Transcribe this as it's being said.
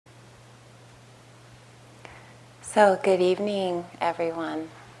So, good evening, everyone.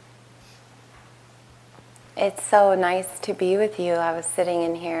 It's so nice to be with you. I was sitting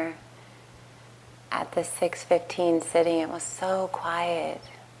in here at the 6:15 sitting. It was so quiet,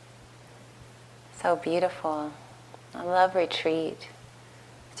 so beautiful. I love retreat.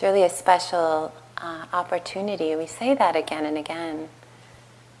 It's really a special opportunity. We say that again and again,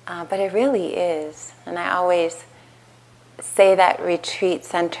 but it really is. And I always say that retreat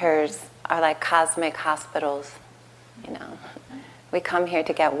centers are like cosmic hospitals. You know, we come here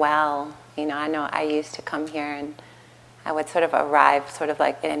to get well. You know I used to come here and I would sort of arrive sort of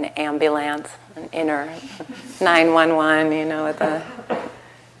like in an ambulance, an inner 911,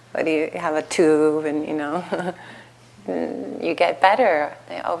 with you have a tube and, you get better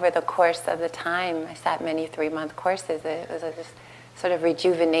over the course of the time. I sat many 3-month courses. It was just sort of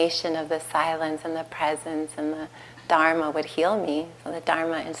rejuvenation of the silence and the presence, and the Dharma would heal me. So the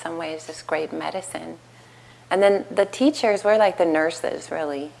Dharma in some ways is great medicine. And then the teachers were like the nurses,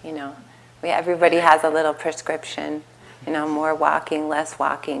 really, Everybody has a little prescription, more walking, less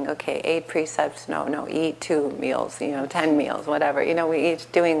walking. Okay, 8 precepts, no, eat 2 meals, 10 meals, whatever. We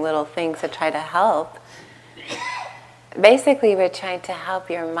each doing little things to try to help. Basically, we're trying to help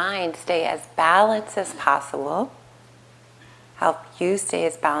your mind stay as balanced as possible, help you stay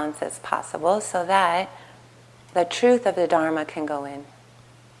as balanced as possible so that the truth of the Dharma can go in.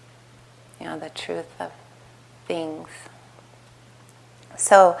 The truth of things.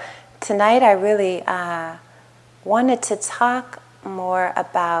 So tonight I really wanted to talk more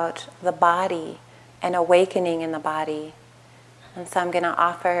about the body and awakening in the body. And so I'm going to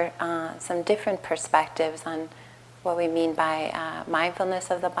offer some different perspectives on what we mean by mindfulness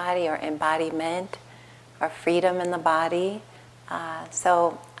of the body, or embodiment, or freedom in the body.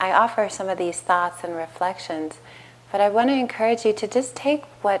 So I offer some of these thoughts and reflections, but I want to encourage you to just take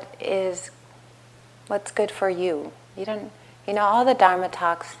what's good for you. You don't, all the Dharma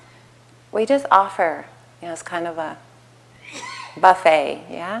talks, we just offer, it's kind of a buffet,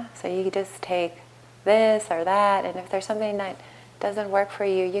 yeah? So you just take this or that, and if there's something that doesn't work for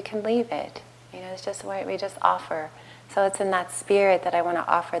you, you can leave it. It's just what we just offer. So it's in that spirit that I want to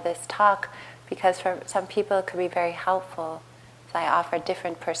offer this talk, because for some people it could be very helpful. So I offer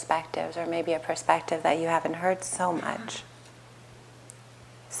different perspectives, or maybe a perspective that you haven't heard so much.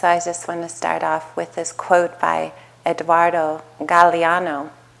 So I just want to start off with this quote by Eduardo Galeano.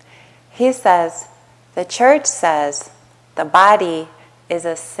 He says, "The church says the body is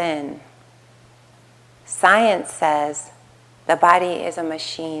a sin. Science says the body is a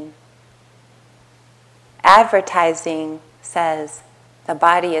machine. Advertising says the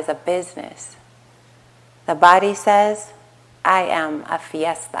body is a business. The body says, I am a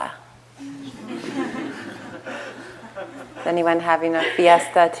fiesta." Is anyone having a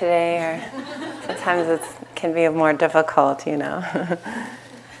fiesta today? Or sometimes it can be more difficult,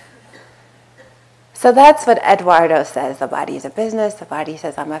 So that's what Eduardo says. The body is a business. The body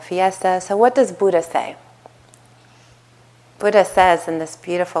says, I'm a fiesta. So what does Buddha say? Buddha says in this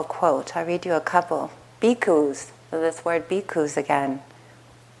beautiful quote, I'll read you a couple. Bhikkhus, so this word bhikkhus again.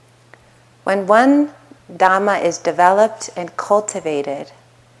 When one Dhamma is developed and cultivated,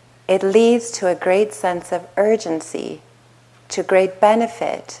 it leads to a great sense of urgency, to great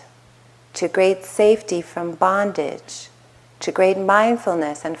benefit, to great safety from bondage, to great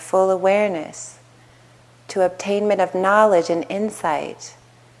mindfulness and full awareness, to obtainment of knowledge and insight,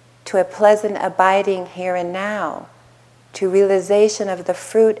 to a pleasant abiding here and now, to realization of the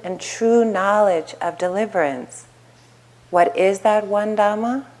fruit and true knowledge of deliverance. What is that one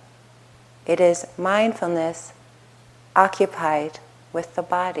Dhamma? It is mindfulness occupied with the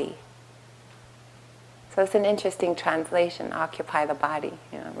body. So it's an interesting translation, occupy the body.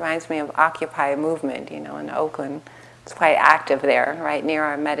 It reminds me of Occupy movement, in Oakland. It's quite active there, right near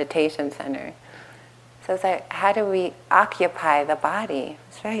our meditation center. So it's like, how do we occupy the body?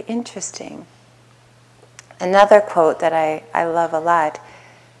 It's very interesting. Another quote that I love a lot.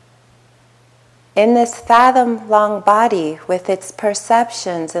 In this fathom-long body with its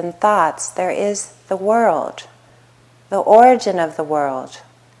perceptions and thoughts, there is the world, the origin of the world,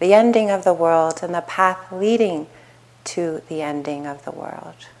 the ending of the world, and the path leading to the ending of the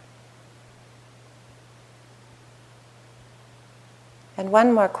world. And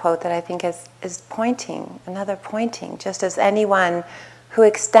one more quote that I think is pointing, just as anyone who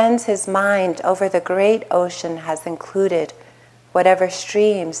extends his mind over the great ocean has included whatever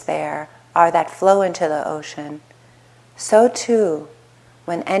streams there are that flow into the ocean, so too,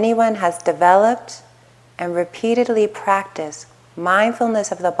 when anyone has developed and repeatedly practiced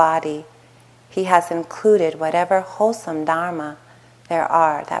mindfulness of the body, he has included whatever wholesome dharma there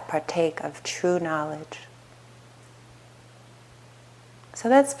are that partake of true knowledge. So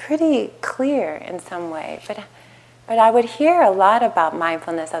that's pretty clear in some way. But I would hear a lot about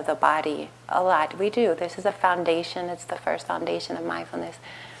mindfulness of the body, a lot. We do. This is a foundation. It's the first foundation of mindfulness.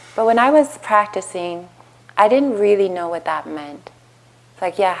 But when I was practicing, I didn't really know what that meant. It's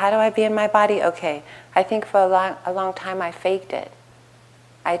like, yeah, how do I be in my body? Okay. I think for a long time I faked it.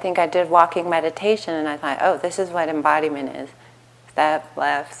 I think I did walking meditation and I thought, oh, this is what embodiment is. Step,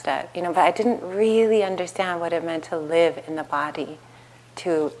 left, step. But I didn't really understand what it meant to live in the body,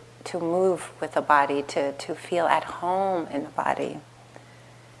 to move with the body, to feel at home in the body.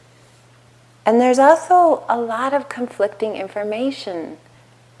 And there's also a lot of conflicting information,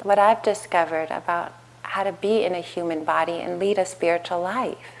 what I've discovered about how to be in a human body and lead a spiritual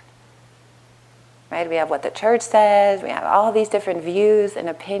life. Right? We have what the church says, we have all these different views and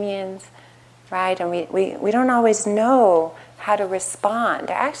opinions, right? And we don't always know how to respond.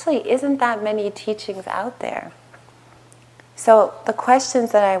 There actually isn't that many teachings out there. So the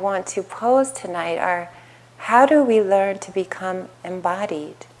questions that I want to pose tonight are, how do we learn to become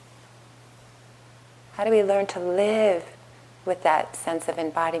embodied? How do we learn to live with that sense of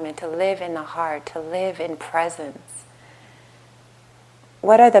embodiment, to live in the heart, to live in presence?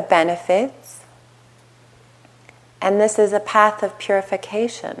 What are the benefits? And this is a path of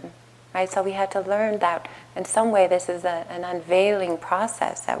purification, right? So we have to learn that in some way this is an unveiling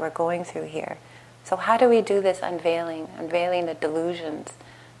process that we're going through here. So how do we do this unveiling the delusions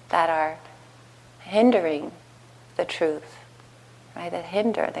that are hindering the truth, right? That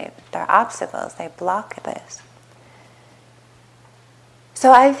hinder, they're obstacles, they block this.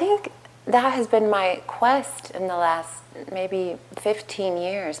 So I think that has been my quest in the last maybe 15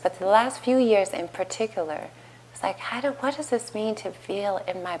 years, but the last few years in particular, it's like, what does this mean to feel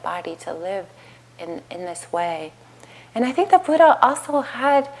in my body, to live in this way? And I think the Buddha also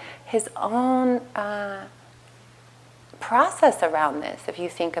had his own process around this, if you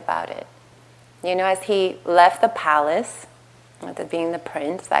think about it. As he left the palace, being the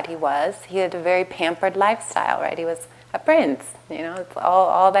prince that he had a very pampered lifestyle, right? He was a prince, it's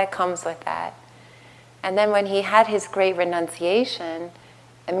all that comes with that. And then when he had his great renunciation,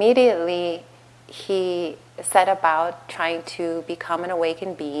 immediately he set about trying to become an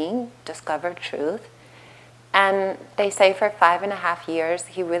awakened being, discover truth. And they say for 5.5 years,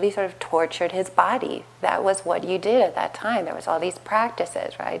 he really sort of tortured his body. That was what you did at that time. There was all these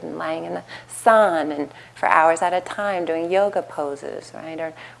practices, right? And lying in the sun and for hours at a time doing yoga poses,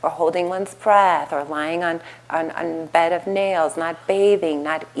 right? Or holding one's breath, or lying on a bed of nails, not bathing,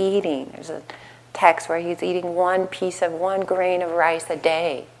 not eating. There's a text where he's eating one grain of rice a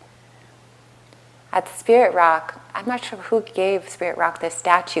day. At Spirit Rock, I'm not sure who gave Spirit Rock this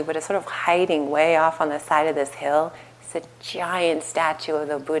statue, but it's sort of hiding way off on the side of this hill. It's a giant statue of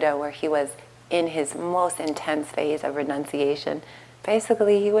the Buddha where he was in his most intense phase of renunciation.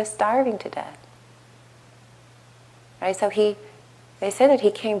 Basically, he was starving to death. Right? So they say that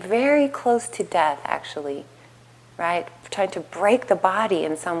he came very close to death, actually. Right? Trying to break the body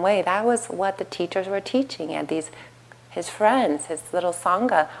in some way. That was what the teachers were teaching. And his friends, his little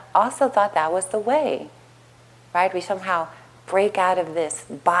sangha, also thought that was the way, right? We somehow break out of this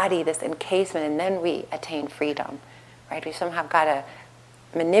body, this encasement, and then we attain freedom, right? We somehow got to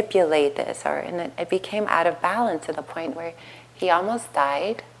manipulate this, and it became out of balance to the point where he almost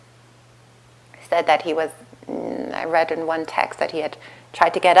died. He said that I read in one text that he had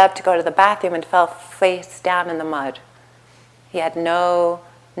tried to get up to go to the bathroom and fell face down in the mud. He had no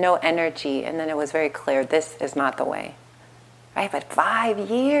energy, and then it was very clear, this is not the way. Right? But 5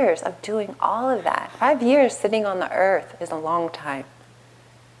 years of doing all of that, 5 years sitting on the earth is a long time.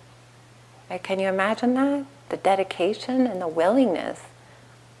 Right? Can you imagine that? The dedication and the willingness.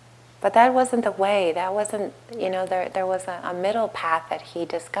 But that wasn't the way. That wasn't, there was a middle path that he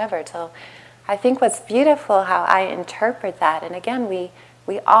discovered. So I think what's beautiful how I interpret that, and again,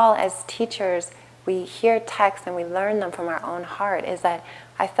 we all as teachers, we hear texts and we learn them from our own heart, is that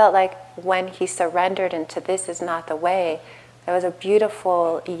I felt like when he surrendered into this is not the way, there was a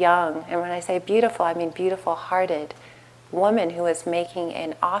beautiful young, and when I say beautiful, I mean beautiful-hearted woman who was making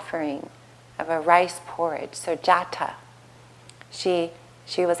an offering of a rice porridge, Sujata. She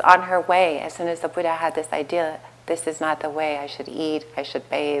was on her way as soon as the Buddha had this idea, this is not the way, I should eat, I should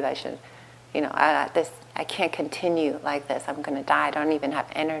bathe, I should, I can't continue like this, I'm going to die, I don't even have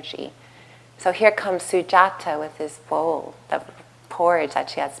energy. So here comes Sujata with this bowl of porridge that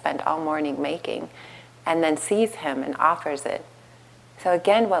she had spent all morning making, and then sees him and offers it. So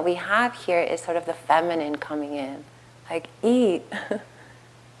again, what we have here is sort of the feminine coming in. Like, eat,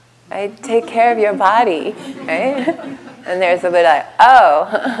 right? Take care of your body, right? And there's a bit like,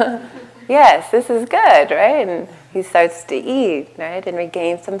 oh, yes, this is good, right? And he starts to eat, right, and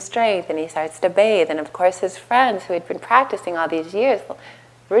regain some strength, and he starts to bathe. And of course his friends who had been practicing all these years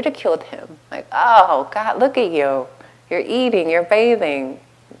ridiculed him. Like, oh, God, look at you. You're eating, you're bathing.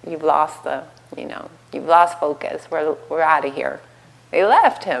 You've lost you've lost focus. We're out of here. They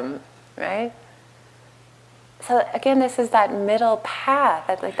left him, right? So again, this is that middle path.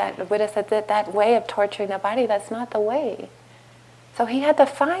 That the Buddha said that way of torturing the body, that's not the way. So he had to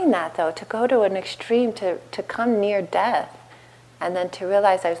find that, though, to go to an extreme, to come near death, and then to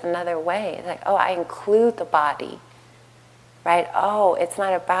realize there's another way. It's like, oh, I include the body, right? Oh, it's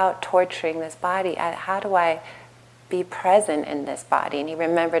not about torturing this body. How do I be present in this body? And he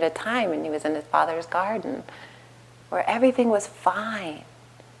remembered a time when he was in his father's garden where everything was fine,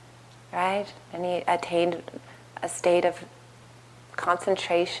 right? And he attained a state of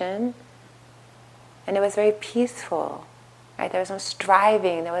concentration, and it was very peaceful. Right? There was no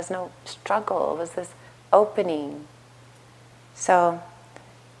striving, there was no struggle, it was this opening. So,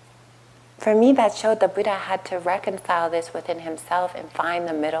 for me that showed the Buddha had to reconcile this within himself and find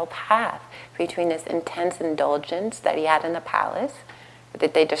the middle path between this intense indulgence that he had in the palace,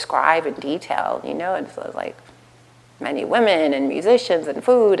 that they describe in detail, and so it was like many women and musicians and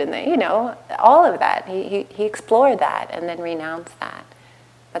food and all of that. He explored that and then renounced that.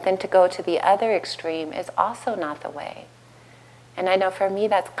 But then to go to the other extreme is also not the way. And I know for me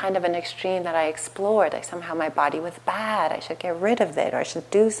that's kind of an extreme that I explored. Like somehow my body was bad, I should get rid of it, or I should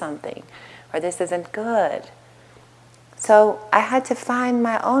do something, or this isn't good. So I had to find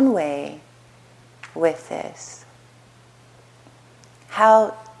my own way with this.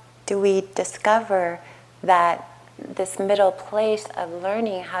 How do we discover that this middle place of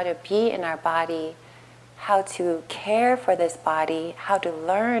learning how to be in our body, how to care for this body, how to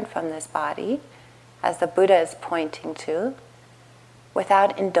learn from this body, as the Buddha is pointing to,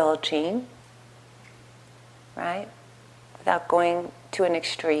 without indulging, right? Without going to an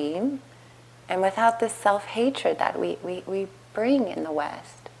extreme, and without this self-hatred that we bring in the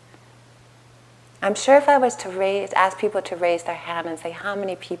West. I'm sure if I was to ask people to raise their hand and say how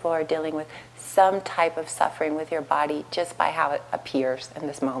many people are dealing with some type of suffering with your body just by how it appears in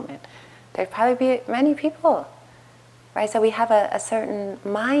this moment, there'd probably be many people, right? So we have a certain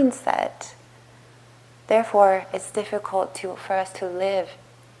mindset. Therefore, it's difficult for us to live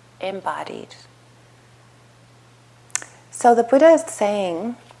embodied. So the Buddha is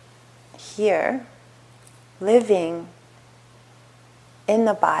saying here, living in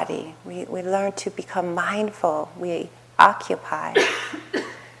the body, we learn to become mindful, we occupy.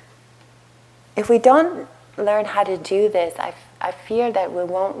 If we don't learn how to do this, I fear that we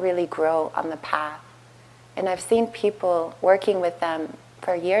won't really grow on the path. And I've seen people working with them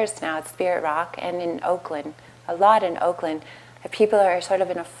for years now at Spirit Rock and in Oakland, a lot in Oakland, that people are sort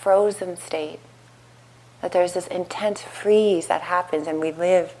of in a frozen state. That there's this intense freeze that happens and we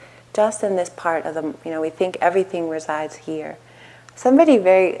live just in this part of the, we think everything resides here. Somebody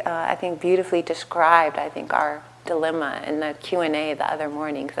very, I think, beautifully described, our dilemma in the Q&A the other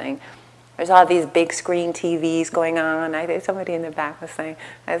morning, saying, there's all these big screen TVs going on. I think somebody in the back was saying,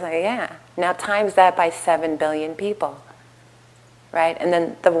 I was like, yeah. Now times that by 7 billion people. Right? And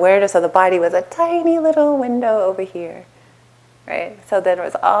then the awareness of the body was a tiny little window over here. Right? So there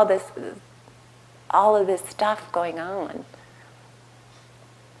was all of this stuff going on.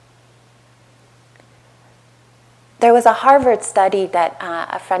 There was a Harvard study that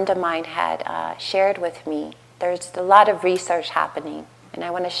a friend of mine had shared with me. There's a lot of research happening, and I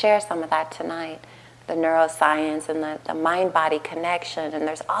want to share some of that tonight. The neuroscience and the mind-body connection, and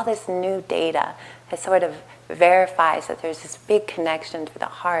there's all this new data that sort of verifies that there's this big connection to the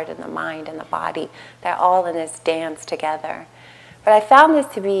heart and the mind and the body. They're all in this dance together. But I found this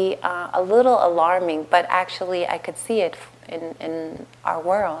to be a little alarming, but actually I could see it in our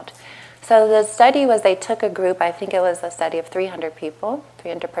world. So the study was, they took a group, I think it was a study of 300 people,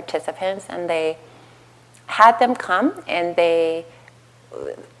 300 participants, and they had them come and they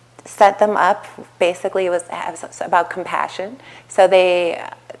set them up. Basically, it was about compassion. So they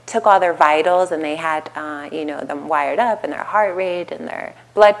took all their vitals and they had them wired up, and their heart rate and their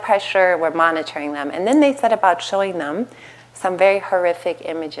blood pressure, were monitoring them. And then they set about showing them some very horrific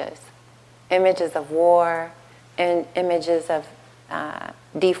images of war, and images of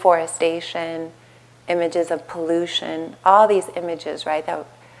deforestation, images of pollution, all these images, right,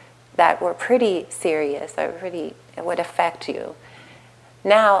 that were pretty serious, it would affect you.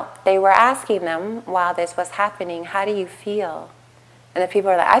 Now, they were asking them, while this was happening, how do you feel? And the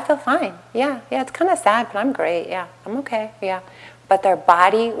people were like, I feel fine. Yeah, it's kind of sad, but I'm great. Yeah, I'm okay. Yeah. But their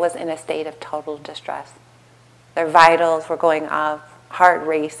body was in a state of total distress. Their vitals were going off. heart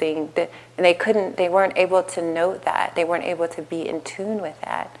racing, and they weren't able to note that. They weren't able to be in tune with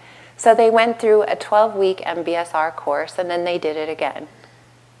that. So they went through a 12-week MBSR course, and then they did it again.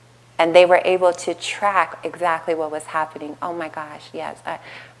 And they were able to track exactly what was happening. Oh my gosh, yes, I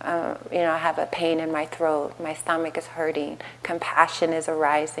have a pain in my throat. My stomach is hurting. Compassion is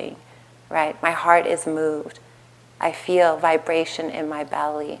arising, right? My heart is moved. I feel vibration in my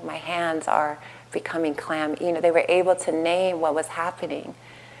belly. My hands are becoming clammy. They were able to name what was happening.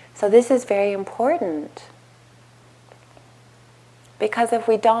 So this is very important. Because if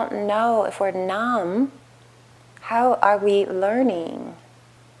we don't know, if we're numb, how are we learning?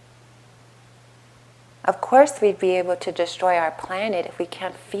 Of course we'd be able to destroy our planet if we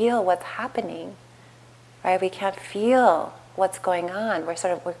can't feel what's happening, right? We can't feel what's going on. We're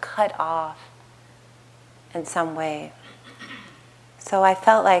cut off in some way. So I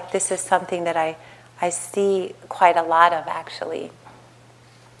felt like this is something that I see quite a lot of, actually,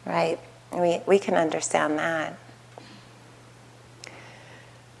 right? We can understand that.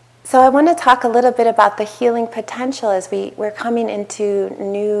 So I want to talk a little bit about the healing potential as we're coming into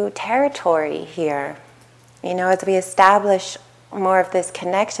new territory here. As we establish more of this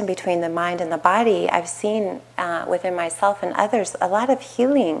connection between the mind and the body, I've seen within myself and others a lot of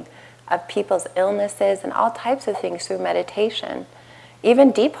healing of people's illnesses and all types of things through meditation.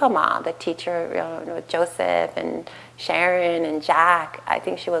 Even Deepa Ma, the teacher, with Joseph and Sharon and Jack, I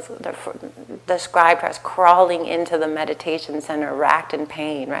think she was described her as crawling into the meditation center, racked in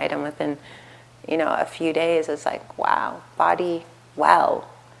pain, right? And within, a few days, it's like, wow, body well.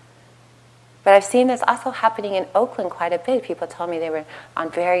 But I've seen this also happening in Oakland quite a bit. People told me they were on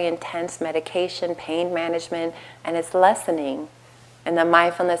very intense medication, pain management, and it's lessening. In the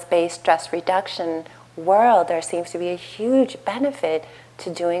mindfulness-based stress reduction world, there seems to be a huge benefit to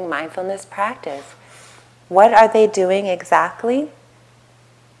doing mindfulness practice. What are they doing exactly?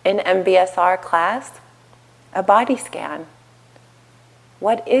 In MBSR class, a body scan.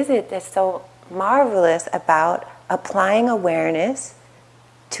 What is it that's so marvelous about applying awareness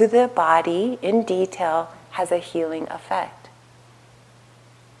to the body in detail has a healing effect?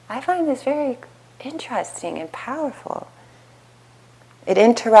 I find this very interesting and powerful. It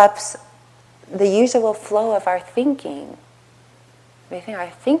interrupts the usual flow of our thinking. I think our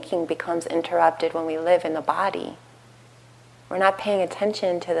thinking becomes interrupted when we live in the body. We're not paying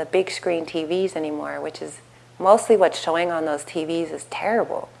attention to the big screen TVs anymore, which is mostly what's showing on those TVs is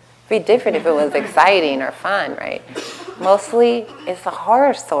terrible. It'd be different if it was exciting or fun, right? Mostly it's a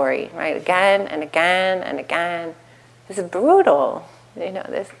horror story, right? Again and again and again. This is brutal.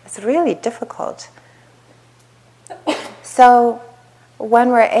 It's really difficult. So when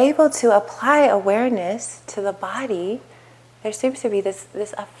we're able to apply awareness to the body, there seems to be this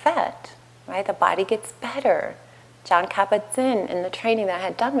effect, right? The body gets better. John Kabat-Zinn, in the training that I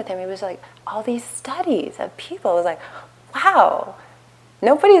had done with him, he was like, all these studies of people, it was like, wow,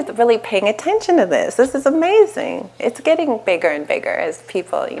 nobody's really paying attention to this. This is amazing. It's getting bigger and bigger as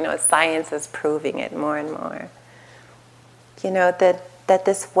people, science is proving it more and more. That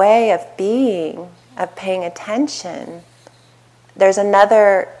this way of being, of paying attention. There's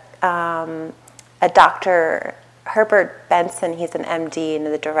another, a Dr. Herbert Benson, he's an MD and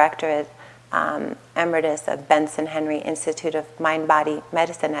the director at Emeritus of Benson Henry Institute of Mind-Body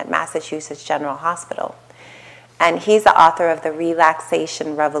Medicine at Massachusetts General Hospital. And he's the author of The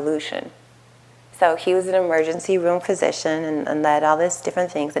Relaxation Revolution. So he was an emergency room physician and led all these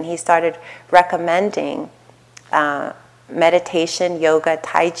different things. And he started recommending meditation, yoga,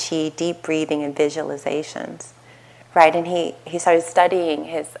 Tai Chi, deep breathing, and visualizations. Right? And he started studying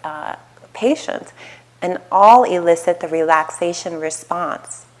his patients. And all elicit the relaxation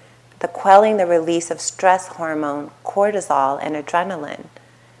response, the quelling the release of stress hormone, cortisol, and adrenaline.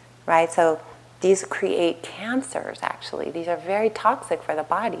 Right? So these create cancers, actually. These are very toxic for the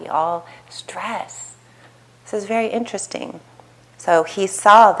body, all stress. This is very interesting. So he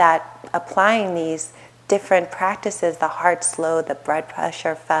saw that applying these different practices, the heart slowed, the blood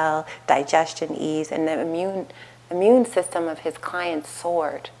pressure fell, digestion eased, and the immune system of his clients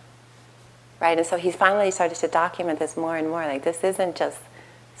soared. Right? And so he finally started to document this more and more. Like, this isn't just,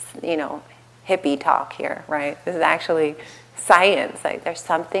 hippie talk here, right? This is actually science. Like, there's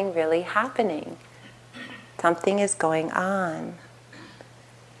something really happening. Something is going on.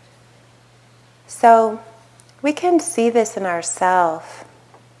 So we can see this in ourselves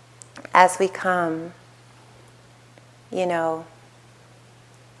as we come. We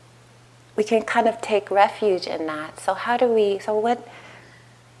can kind of take refuge in that. So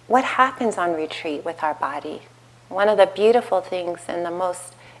what happens on retreat with our body? One of the beautiful things and the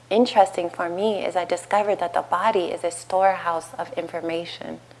most interesting for me is I discovered that the body is a storehouse of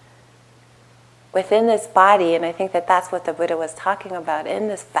information. Within this body, and I think that that's what the Buddha was talking about, in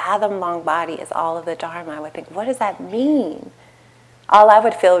this fathom-long body is all of the Dharma. I would think, what does that mean? All I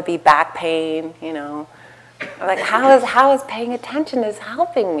would feel would be back pain, Like, how is paying attention is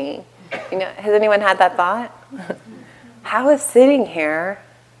helping me? Has anyone had that thought? How is sitting here,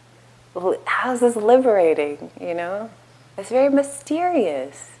 how is this liberating, It's very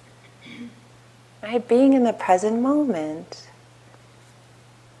mysterious. Right? Being in the present moment.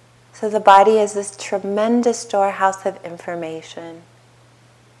 So the body is this tremendous storehouse of information.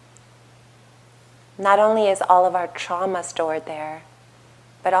 Not only is all of our trauma stored there,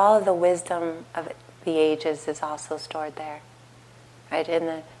 but all of the wisdom of the ages is also stored there. Right? In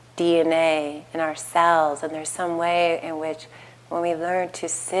the DNA, in our cells, and there's some way in which when we learn to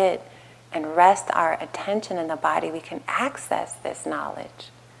sit and rest our attention in the body, we can access this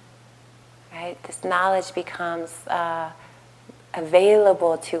knowledge. Right? This knowledge becomes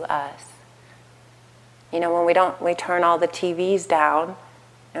available to us. When we turn all the TVs down,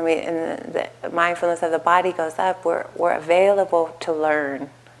 and the mindfulness of the body goes up, we're available to learn.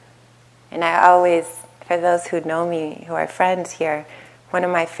 And I always, for those who know me, who are friends here, one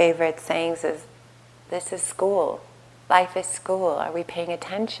of my favorite sayings is, this is school. Life is school. Are we paying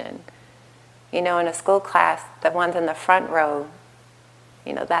attention? In a school class, the ones in the front row,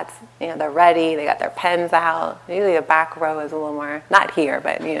 they're ready, they got their pens out. Usually the back row is a little more, not here,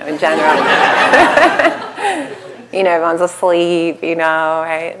 but, in general. Everyone's asleep,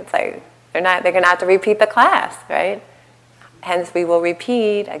 right? It's like, they're going to have to repeat the class, right? Hence, we will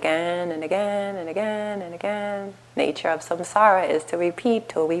repeat again and again and again and again. Nature of samsara is to repeat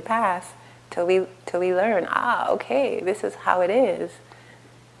till we pass, till we learn, okay, this is how it is.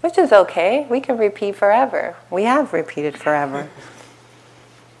 Which is okay. We can repeat forever. We have repeated forever.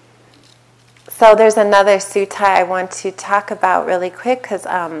 So there's another sutta I want to talk about really quick because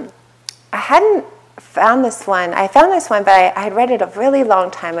I hadn't found this one. I found this one, but I had read it a really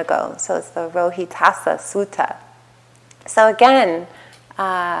long time ago. So it's the Rohitassa Sutta. So again,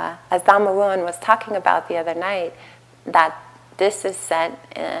 as Dhamma was talking about the other night, that this is set,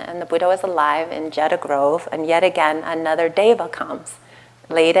 and the Buddha was alive in Jeta Grove, and yet again another Deva comes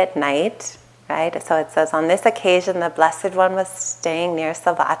late at night, right? So it says, on this occasion the Blessed One was staying near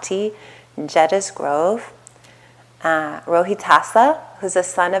Savatthi, in Jeta's Grove. Rohitassa, who's the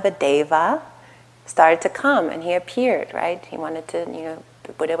son of a Deva, started to come, and he appeared, right? He wanted to,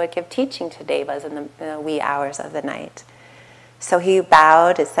 the Buddha would give teaching to Devas in the wee hours of the night. So he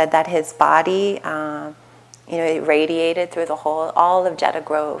bowed. It said that his body, it radiated through all of Jeta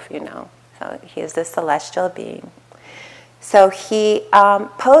Grove, So he is this celestial being. So he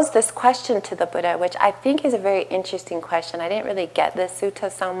posed this question to the Buddha, which I think is a very interesting question. I didn't really get this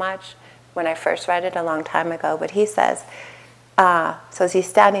sutta so much when I first read it a long time ago, but he says, so as he's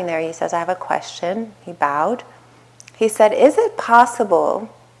standing there, he says, I have a question. He bowed. He said, is it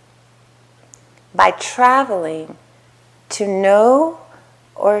possible by traveling to know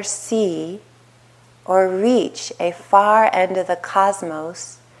or see or reach a far end of the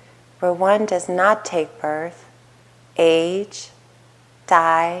cosmos where one does not take birth, age,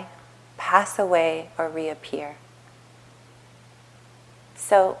 die, pass away, or reappear?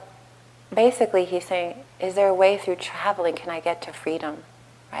 So basically he's saying, is there a way through traveling can I get to freedom?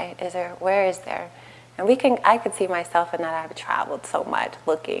 Right? Where is there? And I could see myself in that. I've traveled so much,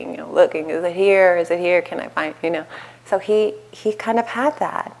 looking, is it here, can I find, So he kind of had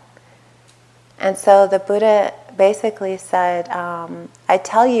that. And so the Buddha basically said, I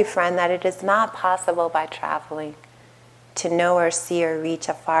tell you, friend, that it is not possible by traveling to know or see or reach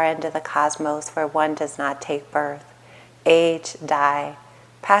a far end of the cosmos where one does not take birth, age, die,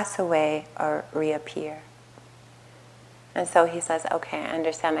 pass away, or reappear. And so he says, okay, I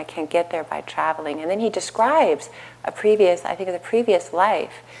understand I can't get there by traveling. And then he describes a previous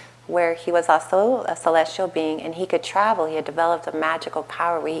life where he was also a celestial being and he could travel. He had developed a magical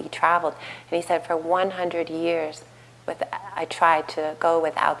power where he traveled. And he said, for 100 years, I tried to go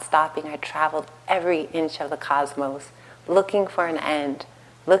without stopping. I traveled every inch of the cosmos, looking for an end,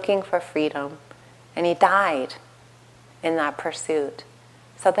 looking for freedom. And he died in that pursuit.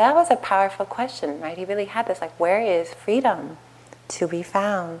 So that was a powerful question, right? He really had this, where is freedom to be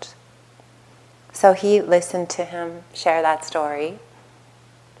found? So he listened to him share that story.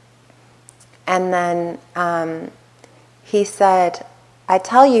 And then he said, I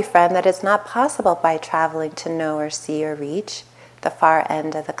tell you, friend, that it's not possible by traveling to know or see or reach the far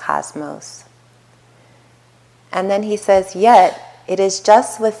end of the cosmos. And then he says, yet it is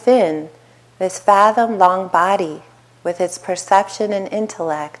just within this fathom-long body with its perception and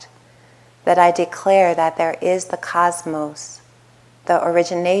intellect, that I declare that there is the cosmos, the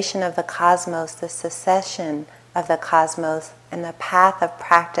origination of the cosmos, the cessation of the cosmos, and the path of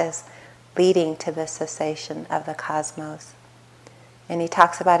practice leading to the cessation of the cosmos. And he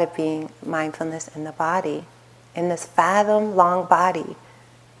talks about it being mindfulness in the body. In this fathom-long body,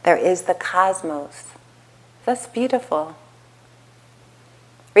 there is the cosmos. That's beautiful.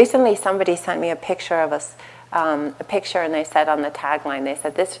 Recently, somebody sent me a picture of us, a picture, and they said on the tagline, they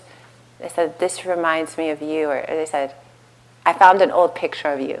said, this reminds me of you, or they said, I found an old picture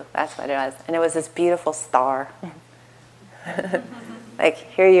of you. That's what it was. And it was this beautiful star. Like,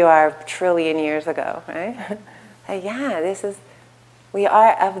 here you are a trillion years ago, right? Like, yeah, we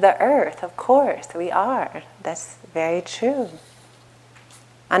are of the earth, of course, we are. That's very true.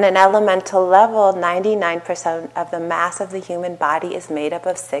 On an elemental level, 99% of the mass of the human body is made up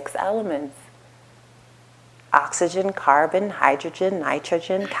of 6 elements. Oxygen, carbon, hydrogen,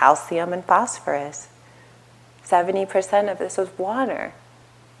 nitrogen, calcium, and phosphorus. 70% of this is water.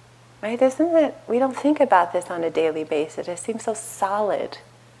 Right? Isn't it? We don't think about this on a daily basis. It seems so solid.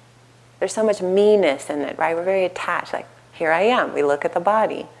 There's so much meanness in it, right? We're very attached. Like, here I am. We look at the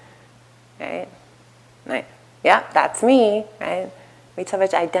body. Right? Right. Yeah, that's me. Right? We have so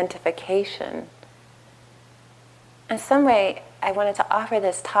much identification. In some way, I wanted to offer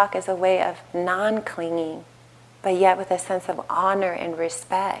this talk as a way of non-clinging, but yet with a sense of honor and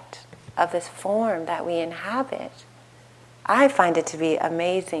respect of this form that we inhabit. I find it to be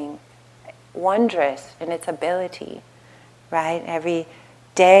amazing, wondrous in its ability, right? Every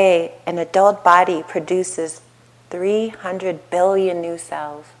day, an adult body produces 300 billion new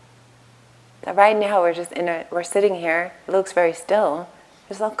cells. So right now, we're sitting here, it looks very still.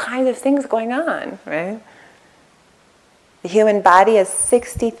 There's all kinds of things going on, right? The human body has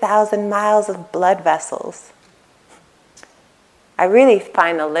 60,000 miles of blood vessels. I really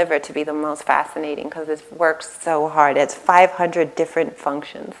find the liver to be the most fascinating because it works so hard. It's 500 different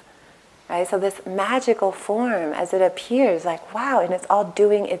functions, right? So this magical form, as it appears, like, wow, and it's all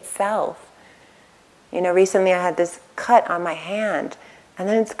doing itself. You know, recently I had this cut on my hand, and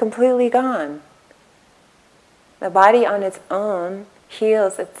then it's completely gone. The body on its own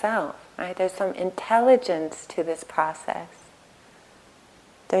heals itself, right? There's some intelligence to this process.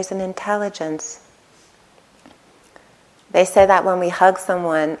 There's an intelligence. They say that when we hug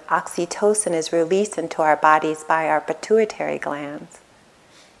someone, oxytocin is released into our bodies by our pituitary glands.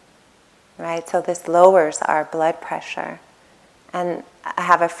 Right? So this lowers our blood pressure. And I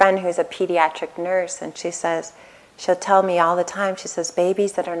have a friend who's a pediatric nurse, and she says, she'll tell me all the time, she says,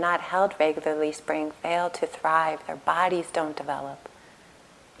 babies that are not held regularly spring fail to thrive. Their bodies don't develop.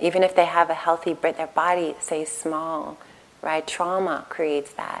 Even if they have a healthy brain, their body stays small. Right? Trauma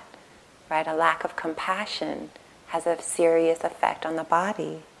creates that. Right? A lack of compassion has a serious effect on the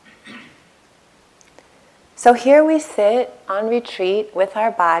body. So here we sit on retreat with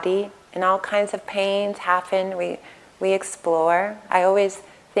our body, and all kinds of pains happen. We explore. I always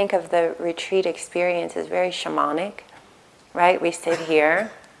think of the retreat experience as very shamanic, right? We sit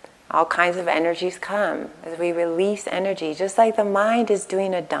here, all kinds of energies come as we release energy, just like the mind is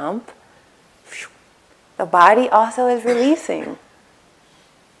doing a dump. The body also is releasing.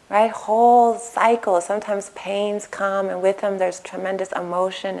 Right? Whole cycle. Sometimes pains come, and with them there's tremendous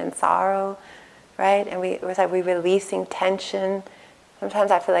emotion and sorrow. Right? And it's like we're releasing tension.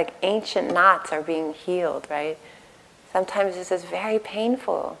 Sometimes I feel like ancient knots are being healed. Right? Sometimes this is very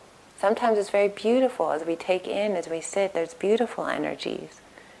painful. Sometimes it's very beautiful. As we take in, as we sit, there's beautiful energies.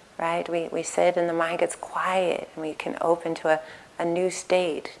 Right? We sit and the mind gets quiet, and we can open to a new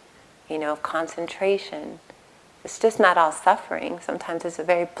state, of concentration. It's just not all suffering. Sometimes it's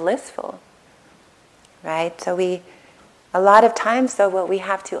very blissful, right? So a lot of times though, what we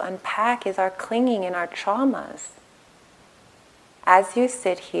have to unpack is our clinging and our traumas. As you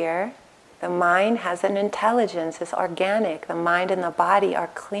sit here, the mind has an intelligence, it's organic. The mind and the body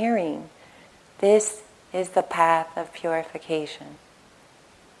are clearing. This is the path of purification.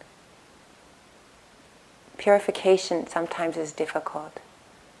 Purification sometimes is difficult.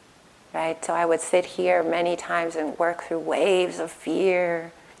 Right? So I would sit here many times and work through waves of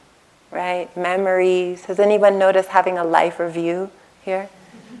fear, right? Memories. Has anyone noticed having a life review here?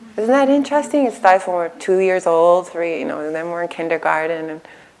 Isn't that interesting? It starts when we're 2 years old, 3, and then we're in kindergarten, and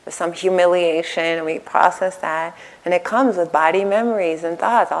there's some humiliation, and we process that. And it comes with body memories and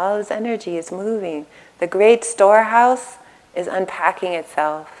thoughts. All this energy is moving. The great storehouse is unpacking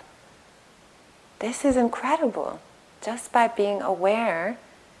itself. This is incredible. Just by being aware,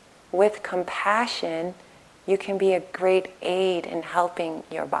 with compassion, you can be a great aid in helping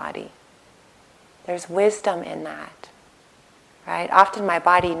your body. There's wisdom in that. right? Often my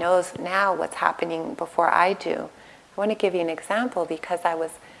body knows now what's happening before I do. I want to give you an example because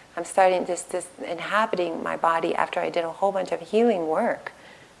I'm starting just inhabiting my body after I did a whole bunch of healing work.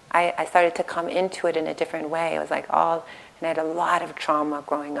 I started to come into it in a different way. It was like and I had a lot of trauma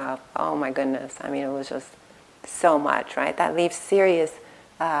growing up. Oh my goodness. I mean, it was just so much, right? That leaves serious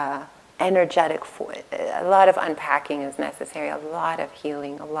energetic, a lot of unpacking is necessary, a lot of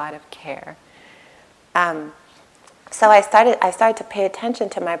healing, a lot of care. So I started to pay attention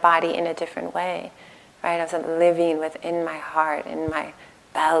to my body in a different way, right? I was living within my heart, in my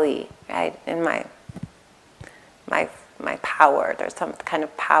belly, right? In my power. There's some kind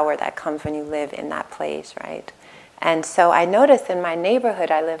of power that comes when you live in that place, right? And so I noticed in my neighborhood,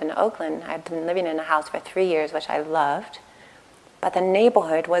 I live in Oakland, I'd been living in a house for 3 years, which I loved, but the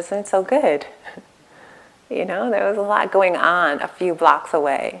neighborhood wasn't so good. There was a lot going on a few blocks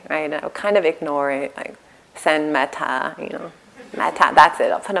away, right? I would kind of ignore it, like send metta, metta, that's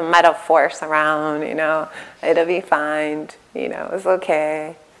it. I'll put a metta force around, it'll be fine, it's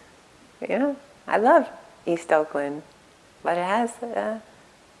okay. I love East Oakland, but it has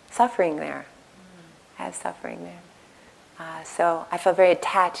suffering there. It has suffering there. So I feel very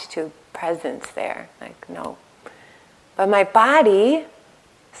attached to presence there, like no. But my body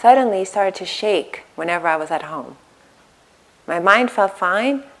suddenly started to shake whenever I was at home. My mind felt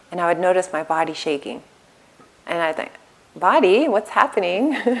fine, and I would notice my body shaking. And I think, body, what's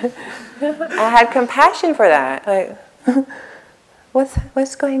happening? I had compassion for that. Like,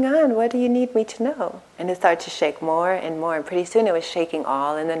 what's going on? What do you need me to know? And it started to shake more and more. And pretty soon it was shaking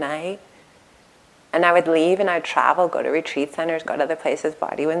all in the night. And I would leave and I'd travel, go to retreat centers, go to other places,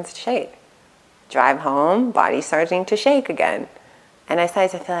 body wouldn't shake. Drive home, body starting to shake again. And I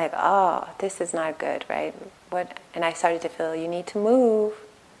started to feel like, oh, this is not good, right? And I started to feel, you need to move.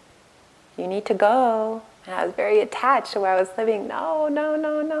 You need to go. And I was very attached to where I was living. No.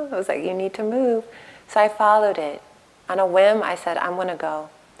 It was like, you need to move. So I followed it. On a whim, I said, I'm going to go.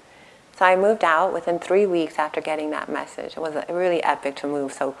 So I moved out within 3 weeks after getting that message. It was really epic to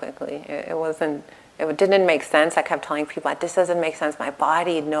move so quickly. It didn't make sense. I kept telling people, this doesn't make sense. My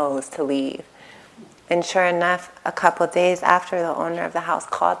body knows to leave. And sure enough, a couple of days after, the owner of the house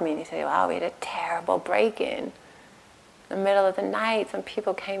called me and he said, wow, we had a terrible break-in. In the middle of the night, some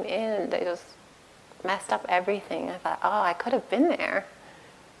people came in. They just messed up everything. I thought, oh, I could have been there.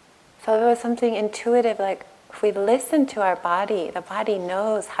 So there was something intuitive, like if we listen to our body, the body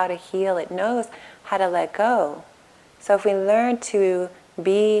knows how to heal. It knows how to let go. So if we learn to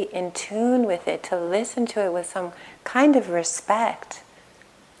be in tune with it, to listen to it with some kind of respect,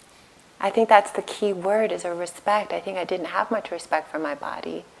 I think that's the key word, is a respect. I think I didn't have much respect for my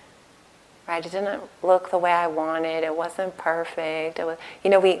body. Right? It didn't look the way I wanted. It wasn't perfect. It was,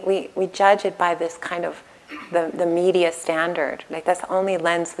 we judge it by this kind of the media standard. Like that's the only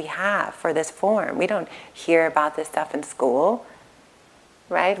lens we have for this form. We don't hear about this stuff in school.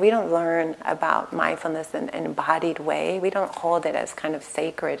 Right? We don't learn about mindfulness in an embodied way. We don't hold it as kind of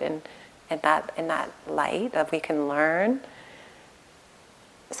sacred in that light of we can learn.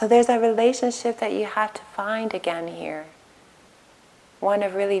 So there's a relationship that you have to find again here. One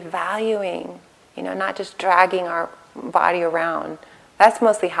of really valuing, not just dragging our body around. That's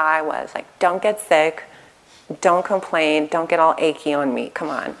mostly how I was. Like, don't get sick, don't complain, don't get all achy on me. Come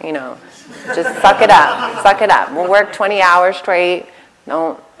on, just suck it up. We'll work 20 hours straight.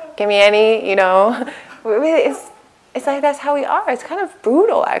 Don't give me any, Really, it's like that's how we are. It's kind of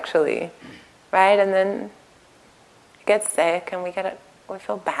brutal, actually, right? And then you get sick, and we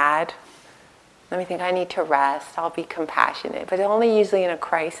feel bad. Then we think, I need to rest, I'll be compassionate. But only usually in a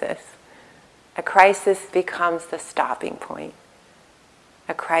crisis. A crisis becomes the stopping point.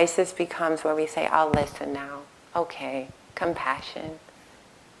 A crisis becomes where we say, I'll listen now. Okay, compassion.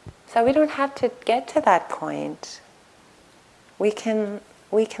 So we don't have to get to that point. We can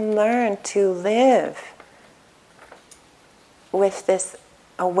learn to live with this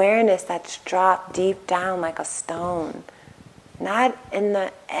awareness that's dropped deep down like a stone. Not in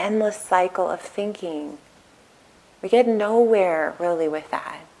the endless cycle of thinking. We get nowhere really with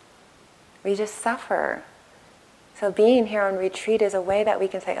that. We just suffer. So being here on retreat is a way that we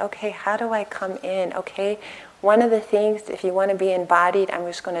can say, okay, how do I come in? Okay, one of the things, if you want to be embodied, I'm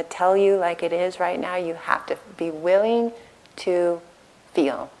just going to tell you like it is right now, you have to be willing to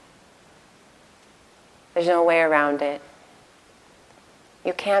feel. There's no way around it.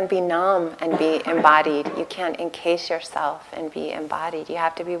 You can't be numb and be embodied. You can't encase yourself and be embodied. You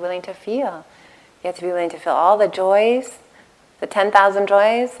have to be willing to feel. You have to be willing to feel all the joys, the 10,000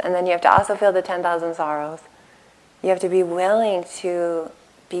 joys, and then you have to also feel the 10,000 sorrows. You have to be willing to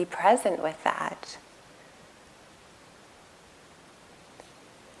be present with that.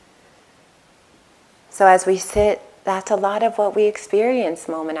 So as we sit, that's a lot of what we experience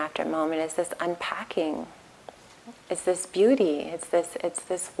moment after moment, is this unpacking. It's this beauty, it's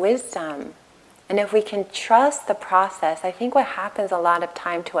this wisdom. And if we can trust the process, I think what happens a lot of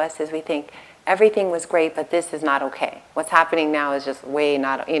time to us is we think everything was great, but this is not okay. What's happening now is just way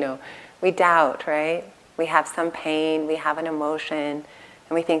not, we doubt, right? We have some pain, we have an emotion,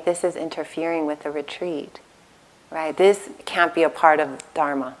 and we think this is interfering with the retreat, right? This can't be a part of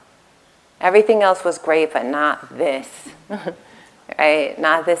Dharma. Everything else was great, but not this, right?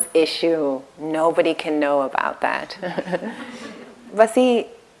 Not this issue. Nobody can know about that. But see,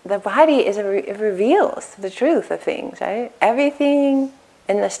 the body it reveals the truth of things, right? Everything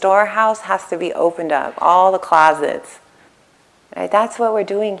in the storehouse has to be opened up, all the closets, right? That's what we're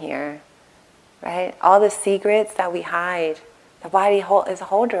doing here, right? All the secrets that we hide, the body is a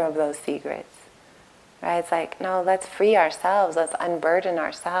holder of those secrets. Right? It's like, no, let's free ourselves. Let's unburden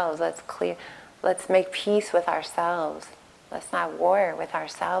ourselves. Let's make peace with ourselves. Let's not war with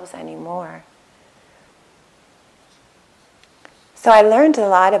ourselves anymore. So I learned a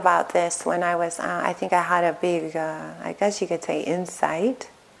lot about this when I was, I think I had a big, I guess you could say,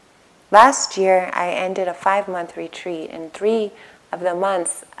 insight. Last year, I ended a 5-month retreat. And 3 of the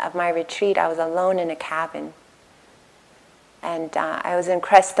months of my retreat, I was alone in a cabin. And I was in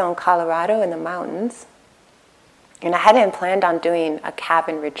Crestone, Colorado, in the mountains. And I hadn't planned on doing a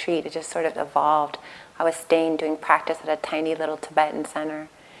cabin retreat. It just sort of evolved. I was staying, doing practice at a tiny little Tibetan center.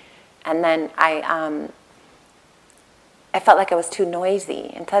 And then I felt like it was too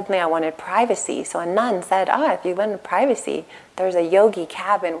noisy. And suddenly I wanted privacy. So a nun said, if you want privacy, there's a yogi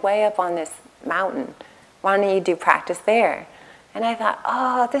cabin way up on this mountain. Why don't you do practice there? And I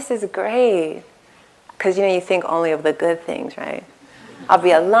thought, this is great. Because, you think only of the good things, right? I'll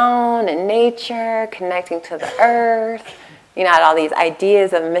be alone in nature, connecting to the earth. I had all these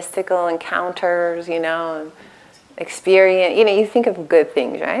ideas of mystical encounters, and experience. You think of good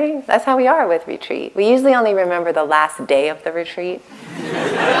things, right? That's how we are with retreat. We usually only remember the last day of the retreat.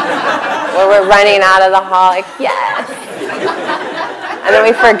 Where we're running out of the hall, like, yes! And then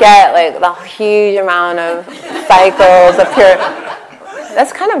we forget, the huge amount of cycles of pure...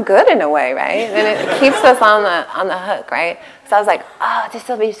 That's kind of good in a way, right? And it keeps us on the hook, right? So I was like, this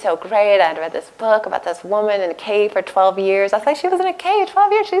will be so great. I'd read this book about this woman in a cave for 12 years. I was like, she was in a cave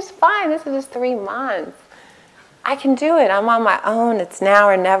 12 years. She's fine. This is just 3 months. I can do it. I'm on my own. It's now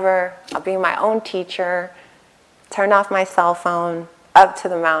or never. I'll be my own teacher. Turn off my cell phone. Up to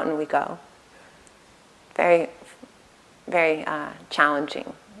the mountain we go. Very, very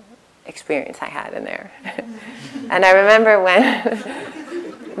challenging experience I had in there. And I remember when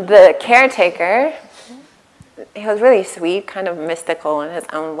the caretaker, he was really sweet, kind of mystical in his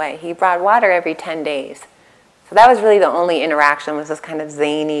own way. He brought water every 10 days. So that was really the only interaction, was this kind of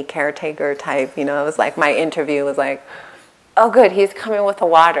zany caretaker type. It was like my interview was like, oh good, he's coming with the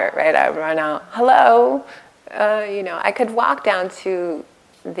water, right? I run out, hello. I could walk down to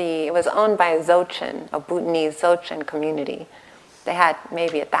it was owned by a Dzogchen, a Bhutanese Dzogchen community. They had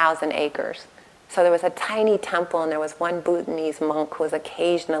maybe 1,000 acres. So there was a tiny temple, and there was one Bhutanese monk who was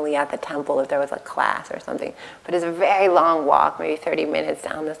occasionally at the temple if there was a class or something. But it's a very long walk, maybe 30 minutes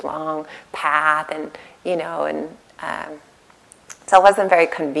down this long path, and so it wasn't very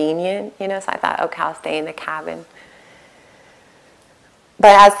convenient, so I thought, okay, I'll stay in the cabin.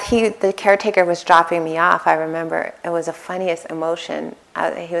 But as the caretaker was dropping me off, I remember it was the funniest emotion.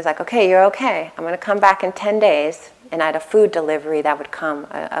 He was like, okay, you're okay. I'm going to come back in 10 days. And I had a food delivery that would come.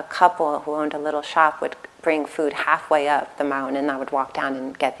 A couple who owned a little shop would bring food halfway up the mountain, and I would walk down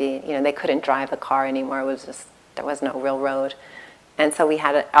and get they couldn't drive the car anymore. It was just, there was no real road. And so we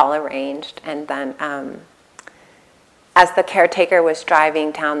had it all arranged. And then as the caretaker was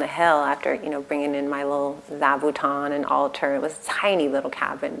driving down the hill after, bringing in my little zabuton and altar, it was a tiny little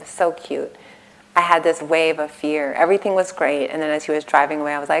cabin. It was so cute. I had this wave of fear. Everything was great. And then as he was driving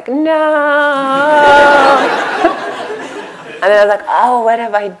away, I was like, no! And then I was like, what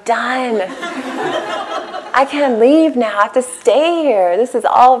have I done? I can't leave now. I have to stay here. This is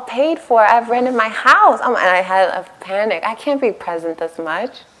all paid for. I've rented my house. And I had a panic. I can't be present this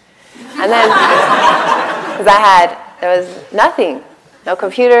much. And then, because there was nothing. No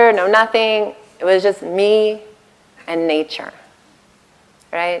computer, no nothing. It was just me and nature,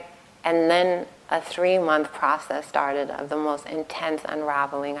 right? And then a 3-month process started of the most intense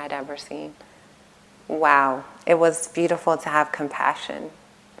unraveling I'd ever seen. Wow, it was beautiful to have compassion.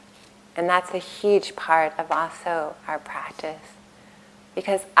 And that's a huge part of also our practice.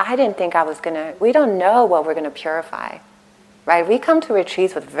 Because I didn't think we don't know what we're going to purify, right? We come to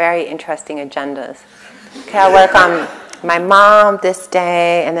retreats with very interesting agendas. Okay, I work on my mom this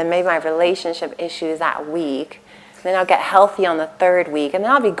day, and then maybe my relationship issues that week. And then I'll get healthy on the 3rd week, and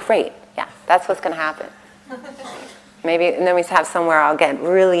then I'll be great. Yeah, that's what's going to happen. Maybe, and then we have somewhere I'll get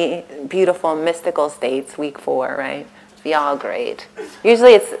really beautiful mystical states week 4, right? Be all great.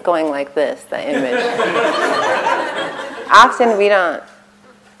 Usually it's going like this, the image. Often we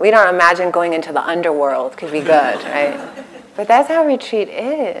don't imagine going into the underworld could be good, right? But that's how retreat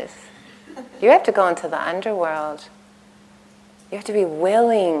is. You have to go into the underworld. You have to be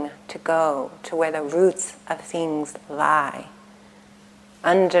willing to go to where the roots of things lie.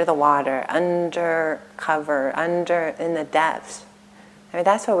 Under the water, under cover, in the depths. I mean,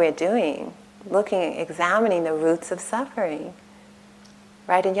 that's what we're doing. Examining the roots of suffering.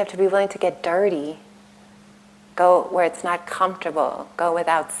 Right? And you have to be willing to get dirty. Go where it's not comfortable. Go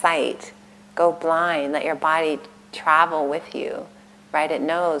without sight. Go blind. Let your body travel with you. Right? It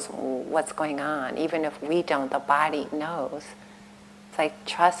knows what's going on. Even if we don't, the body knows. It's like,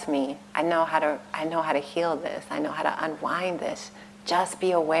 trust me. I know how to heal this. I know how to unwind this. Just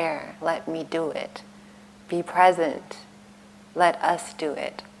be aware. Let me do it. Be present. Let us do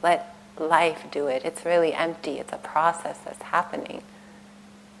it. Let life do it. It's really empty. It's a process that's happening.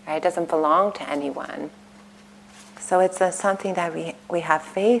 Right? It doesn't belong to anyone. So it's something that we have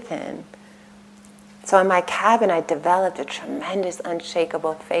faith in. So in my cabin, I developed a tremendous,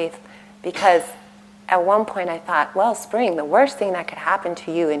 unshakable faith because at one point I thought, well, Spring, the worst thing that could happen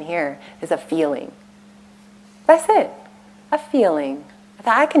to you in here is a feeling. That's it. A feeling. I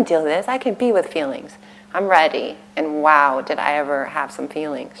thought, I can deal with this. I can be with feelings. I'm ready. And wow, did I ever have some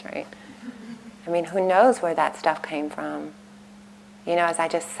feelings, right? I mean, who knows where that stuff came from? You know, as I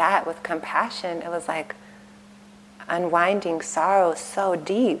just sat with compassion, it was like unwinding sorrow so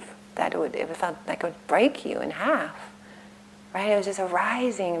deep that it felt like it would break you in half. Right? It was just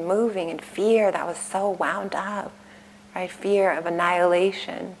arising and moving, and fear that was so wound up. Right? Fear of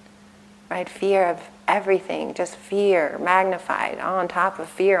annihilation. Right? Fear of everything, just fear magnified on top of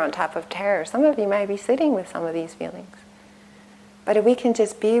fear, on top of terror. Some of you might be sitting with some of these feelings. But if we can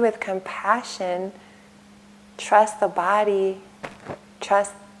just be with compassion, trust the body,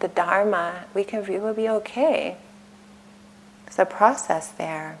 trust the Dharma, we will be okay. It's a process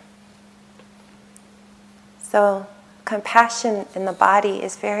there. So compassion in the body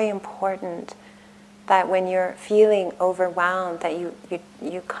is very important. That when you're feeling overwhelmed, that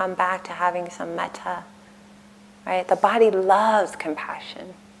you come back to having some metta, right? The body loves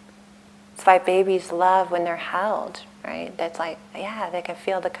compassion. That's why babies love when they're held, right? That's like, yeah, they can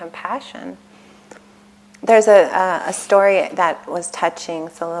feel the compassion. There's a story that was touching.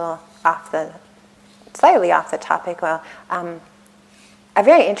 It's a little slightly off the topic. Well, I'm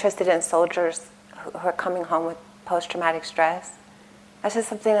very interested in soldiers who are coming home with post-traumatic stress. That's just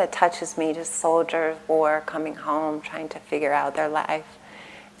something that touches me, just soldiers, war, coming home, trying to figure out their life.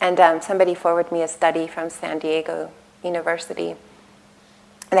 And somebody forwarded me a study from San Diego University. And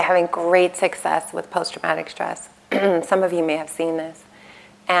they're having great success with post-traumatic stress. Some of you may have seen this.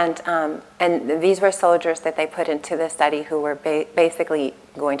 And these were soldiers that they put into the study who were basically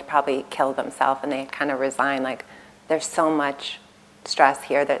going to probably kill themselves, and they had kind of resigned, like, there's so much stress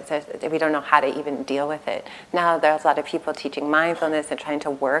here that we don't know how to even deal with it. Now there's a lot of people teaching mindfulness and trying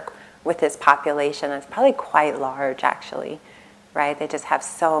to work with this population that's probably quite large, actually, right? They just have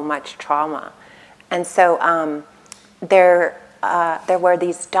so much trauma. And so there were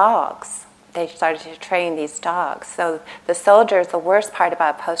these dogs. They started to train these dogs. So the soldiers, the worst part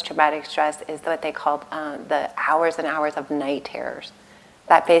about post-traumatic stress is what they called the hours and hours of night terrors.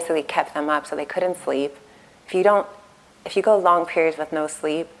 That basically kept them up so they couldn't sleep. If you go long periods with no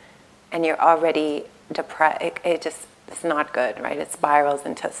sleep and you're already depressed, it's not good, right? It spirals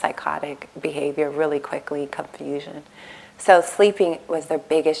into psychotic behavior really quickly, confusion. So sleeping was their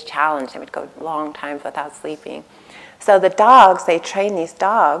biggest challenge. They would go long times without sleeping. So the dogs, they train these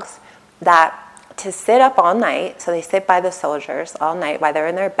dogs that to sit up all night, so they sit by the soldiers all night while they're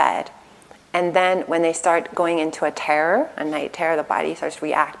in their bed. And then when they start going into a night terror, the body starts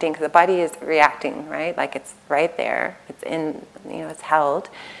reacting, because the body is reacting, right? Like it's right there. It's it's held.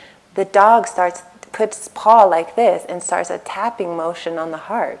 The dog puts its paw like this and starts a tapping motion on the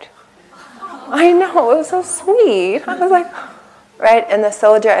heart. I know, it was so sweet. I was like, right? And the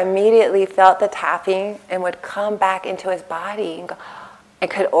soldier immediately felt the tapping and would come back into his body and go, and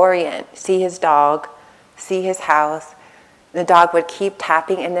could orient, see his dog, see his house. The dog would keep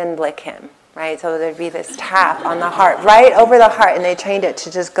tapping and then lick him. Right, so there'd be this tap on the heart, right over the heart, and they trained it to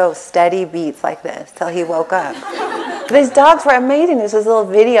just go steady beats like this till he woke up. These dogs were amazing. There's this little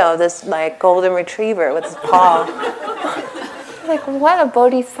video of this like golden retriever with his paw. Like, what a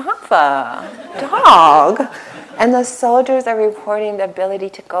bodhisattva dog! And the soldiers are reporting the ability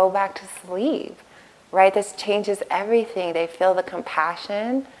to go back to sleep, right? This changes everything. They feel the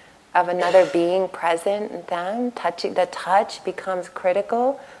compassion of another being present in them. The touch becomes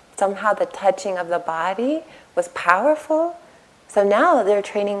critical. Somehow the touching of the body was powerful. So now they're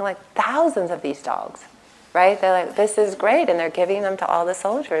training like thousands of these dogs, right? They're like, this is great. And they're giving them to all the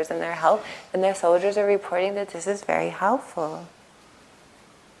soldiers, and their soldiers are reporting that this is very helpful.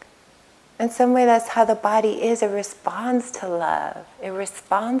 In some way, that's how the body is. It responds to love. It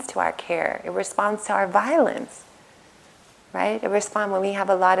responds to our care. It responds to our violence, right? It responds when we have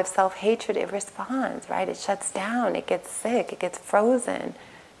a lot of self-hatred. It responds, right? It shuts down. It gets sick. It gets frozen.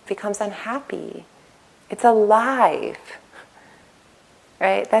 It becomes unhappy. It's alive,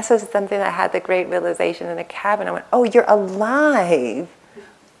 right? This was something that I had the great realization in the cabin. I went, oh, you're alive.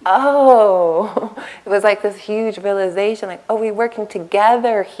 Oh, it was like this huge realization, like, oh, we're working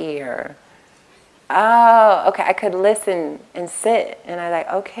together here. Oh, okay, I could listen and sit, and I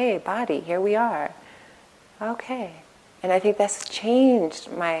like, okay, body, here we are. Okay. And I think that's changed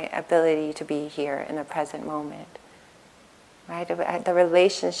my ability to be here in the present moment. Right? The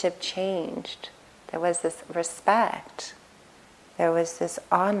relationship changed. There was this respect. There was this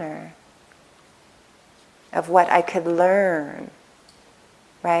honor of what I could learn.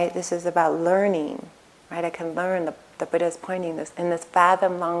 Right? This is about learning. Right? I can learn. The Buddha is pointing this. In this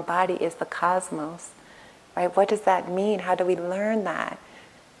fathom-long body is the cosmos. Right? What does that mean? How do we learn that?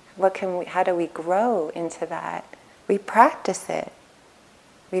 How do we grow into that? We practice it.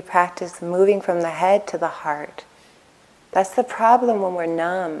 We practice moving from the head to the heart. That's the problem when we're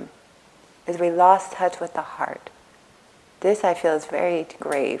numb, is we lost touch with the heart. This, I feel, is very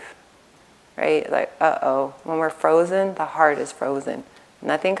grave. Right? Like, uh-oh. When we're frozen, the heart is frozen.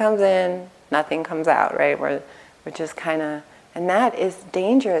 Nothing comes in, nothing comes out, right? We're just kind of, and that is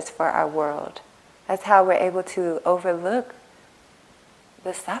dangerous for our world. That's how we're able to overlook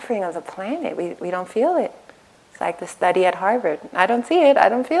the suffering of the planet. We don't feel it. It's like the study at Harvard. I don't see it, I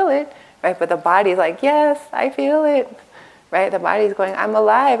don't feel it, right? But the body's like, yes, I feel it, right? The body's going, I'm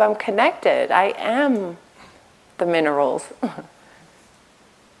alive, I'm connected, I am the minerals,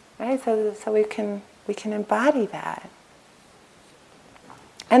 right? So we can embody that.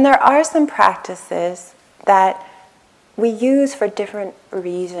 And there are some practices that we use for different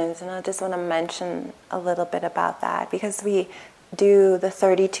reasons, and I just want to mention a little bit about that, because we do the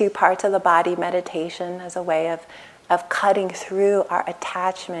 32 parts of the body meditation as a way of cutting through our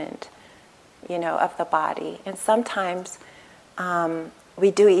attachment, of the body. And sometimes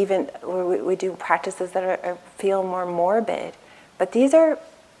we do practices that feel more morbid, but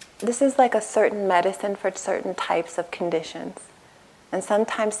this is like a certain medicine for certain types of conditions. And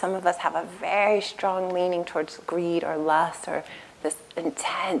sometimes some of us have a very strong leaning towards greed or lust or this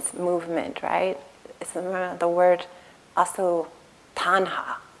intense movement, right? It's the word also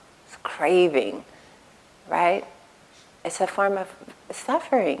tanha, it's craving, right? It's a form of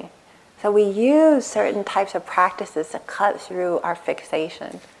suffering. So we use certain types of practices to cut through our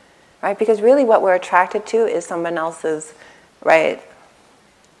fixation, right? Because really what we're attracted to is someone else's, right?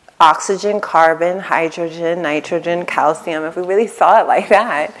 Oxygen, carbon, hydrogen, nitrogen, calcium. If we really saw it like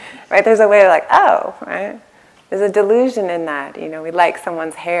that, right? There's a way like, oh, right? There's a delusion in that. We like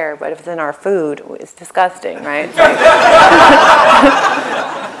someone's hair, but if it's in our food, it's disgusting, right? It's like,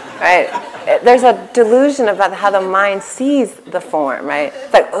 right? There's a delusion about how the mind sees the form, right?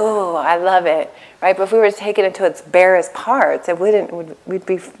 It's like, oh, I love it, right? But if we were to take it into its barest parts, we'd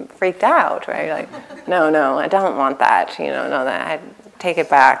be freaked out, right? Like, no, I don't want that. No, that. Take it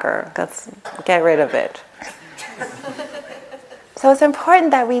back, or let's get rid of it. So it's important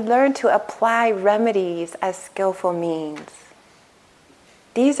that we learn to apply remedies as skillful means.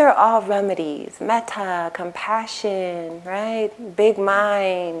 These are all remedies. Metta, compassion, right? Big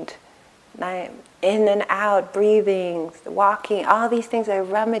mind, in and out, breathing, walking, all these things are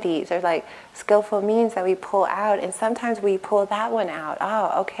remedies. They're like skillful means that we pull out, and sometimes we pull that one out.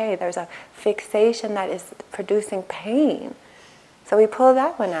 Oh, okay, there's a fixation that is producing pain. So we pull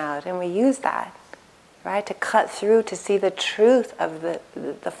that one out and we use that, right, to cut through, to see the truth of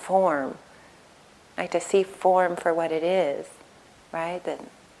the form, right, to see form for what it is, right,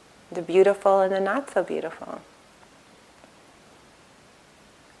 the beautiful and the not so beautiful.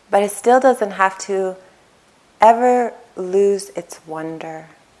 But it still doesn't have to ever lose its wonder.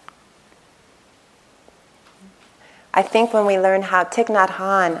 I think when we learn how Thich Nhat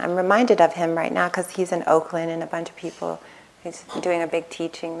Hanh, I'm reminded of him right now because he's in Oakland and a bunch of people. He's doing a big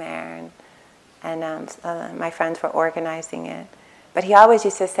teaching there, and my friends were organizing it. But he always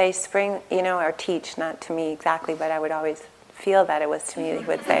used to say, spring, or teach, not to me exactly, but I would always feel that it was to me, he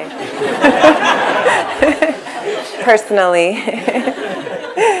would say. Personally.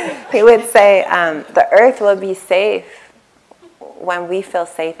 He would say, the earth will be safe when we feel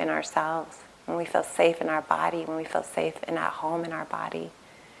safe in ourselves, when we feel safe in our body, when we feel safe and at home in our body.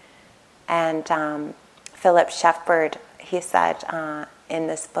 And Philip Shepard, he said in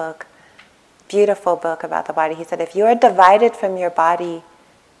this book, beautiful book about the body, he said, if you are divided from your body,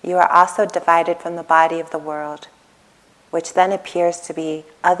 you are also divided from the body of the world, which then appears to be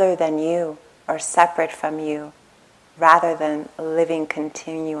other than you or separate from you, rather than a living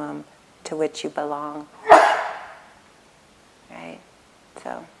continuum to which you belong. Right?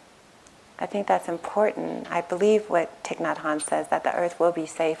 So I think that's important. I believe what Thich Nhat Hanh says, that the earth will be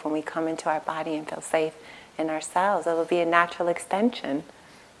safe when we come into our body and feel safe in ourselves. It will be a natural extension.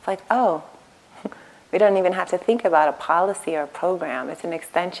 It's like, oh, we don't even have to think about a policy or a program. It's an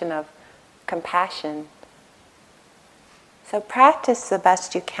extension of compassion. So practice the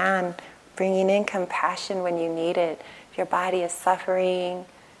best you can, bringing in compassion when you need it. If your body is suffering,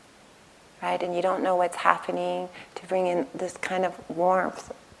 right, and you don't know what's happening, to bring in this kind of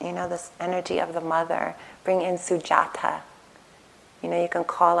warmth, this energy of the mother. Bring in Sujata. You can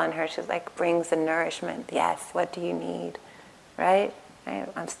call on her. She's like, brings the nourishment. Yes, what do you need? Right?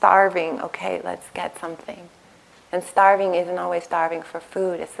 I'm starving. Okay, let's get something. And starving isn't always starving for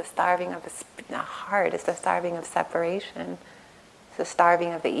food. It's the starving of the heart. It's the starving of separation. It's the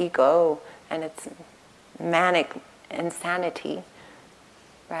starving of the ego and its manic insanity,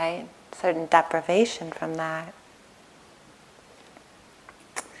 right? Certain deprivation from that.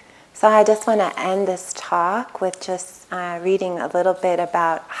 So I just want to end this talk with just reading a little bit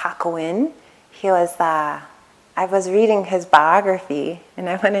about Hakuin. I was reading his biography, and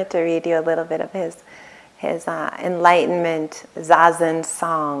I wanted to read you a little bit of his enlightenment zazen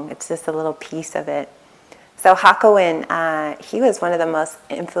song. It's just a little piece of it. So Hakuin, he was one of the most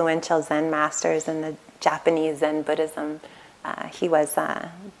influential Zen masters in the Japanese Zen Buddhism. He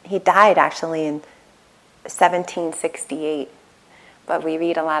died actually in 1768. But we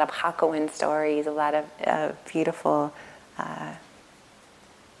read a lot of Hakuin stories, a lot of beautiful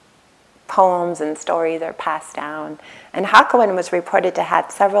poems and stories are passed down. And Hakuin was reported to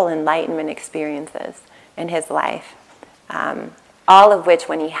have several enlightenment experiences in his life, all of which,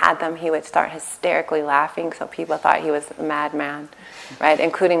 when he had them, he would start hysterically laughing, so people thought he was a madman, right?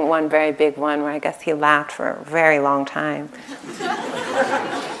 Including one very big one where I guess he laughed for a very long time.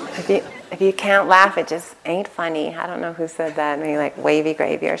 If you can't laugh, it just ain't funny. I don't know who said that, maybe like Wavy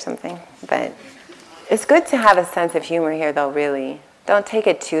Gravy or something. But it's good to have a sense of humor here, though, really. Don't take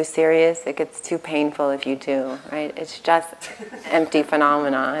it too serious. It gets too painful if you do, right? It's just empty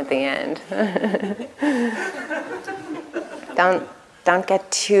phenomena at the end. Don't get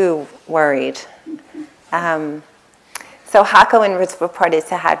too worried. So Hakuin was reported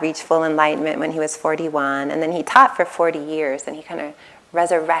to have reached full enlightenment when he was 41, and then he taught for 40 years, and he kind of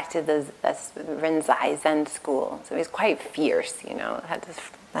resurrected the Rinzai Zen school. So he was quite fierce, had this,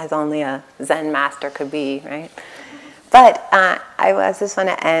 as only a Zen master could be, right? But I just want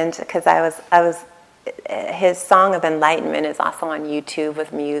to end because his Song of Enlightenment is also on YouTube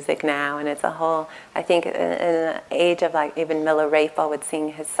with music now, and it's a whole, I think in an age of like even Milarepa would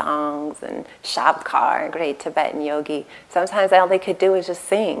sing his songs, and Shabkar, a great Tibetan yogi. Sometimes all they could do was just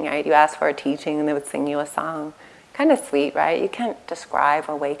sing, right? You ask for a teaching and they would sing you a song. Kind of sweet, right? You can't describe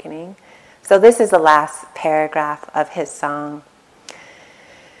awakening. So this is the last paragraph of his song.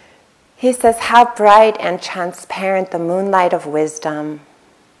 He says, how bright and transparent the moonlight of wisdom.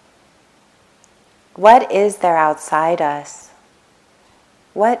 What is there outside us?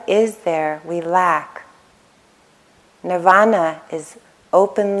 What is there we lack? Nirvana is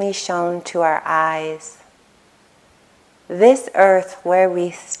openly shown to our eyes. This earth where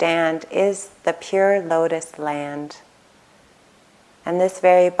we stand is the pure lotus land. And this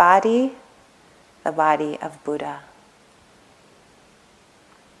very body, the body of Buddha.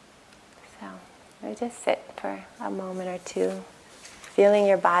 So we just sit for a moment or two, feeling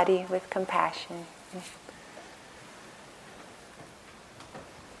your body with compassion.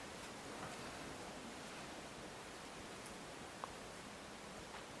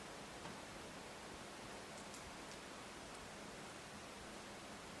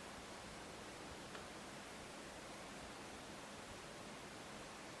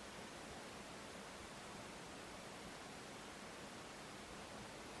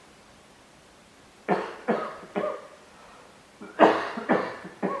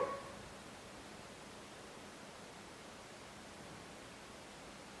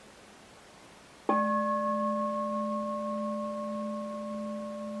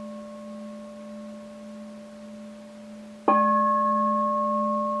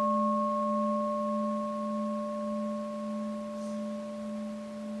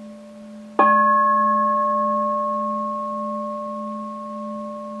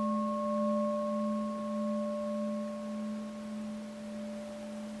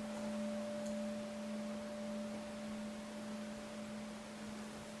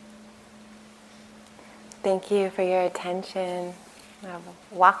 Thank you for your attention.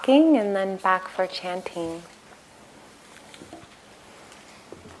 Walking and then back for chanting.